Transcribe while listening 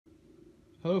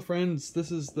Hello friends,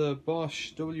 this is the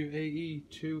Bosch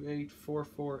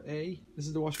WAE2844A. This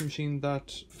is the washing machine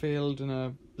that failed in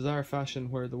a bizarre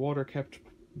fashion where the water kept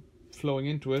flowing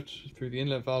into it through the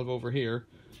inlet valve over here,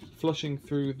 flushing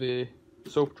through the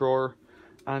soap drawer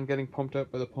and getting pumped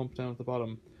out by the pump down at the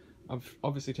bottom. I've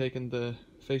obviously taken the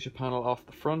fascia panel off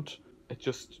the front. It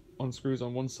just unscrews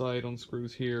on one side,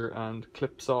 unscrews here and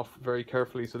clips off very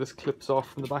carefully. So this clips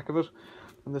off from the back of it.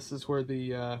 And this is where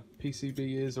the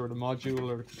PCB is, or the module,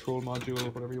 or the control module,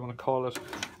 or whatever you want to call it.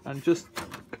 And just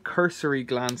a cursory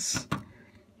glance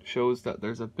shows that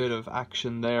there's a bit of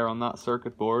action there on that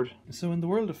circuit board. So in the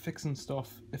world of fixing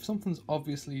stuff, if something's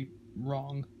obviously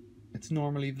wrong, it's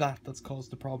normally that's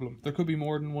caused the problem. There could be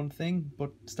more than one thing, but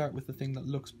start with the thing that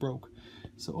looks broke.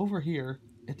 So over here,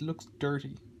 it looks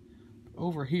dirty.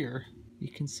 Over here, you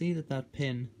can see that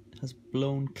pin has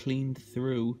blown clean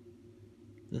through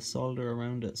the solder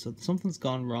around it, so something's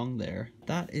gone wrong there.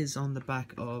 That is on the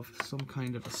back of some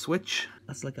kind of a switch.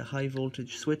 That's like a high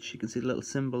voltage switch. You can see the little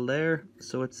symbol there.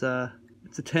 So it's a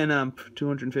 10 amp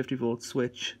 250 volt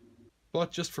switch.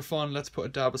 But just for fun, let's put a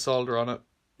dab of solder on it,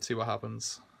 see what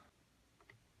happens.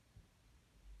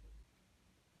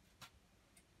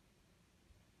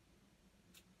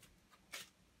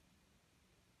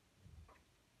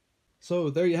 So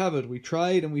there you have it. We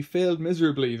tried and we failed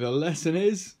miserably. The lesson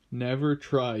is, never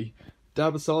try.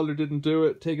 Dab of solder didn't do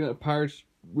it. Taking it apart,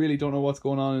 really don't know what's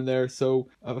going on in there. So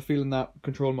I have a feeling that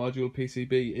control module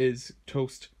PCB is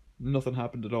toast. Nothing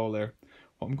happened at all there.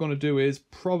 What I'm going to do is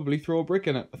probably throw a brick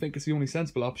in it. I think it's the only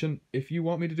sensible option. If you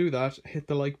want me to do that, hit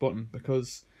the like button,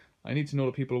 because I need to know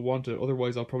that people want it.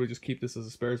 Otherwise, I'll probably just keep this as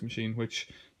a spares machine, which,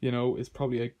 you know, is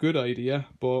probably a good idea.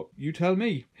 But you tell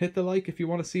me. Hit the like if you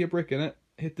want to see a brick in it.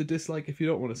 Hit the dislike if you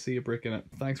don't want to see a brick in it.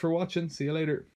 Thanks for watching. See you later.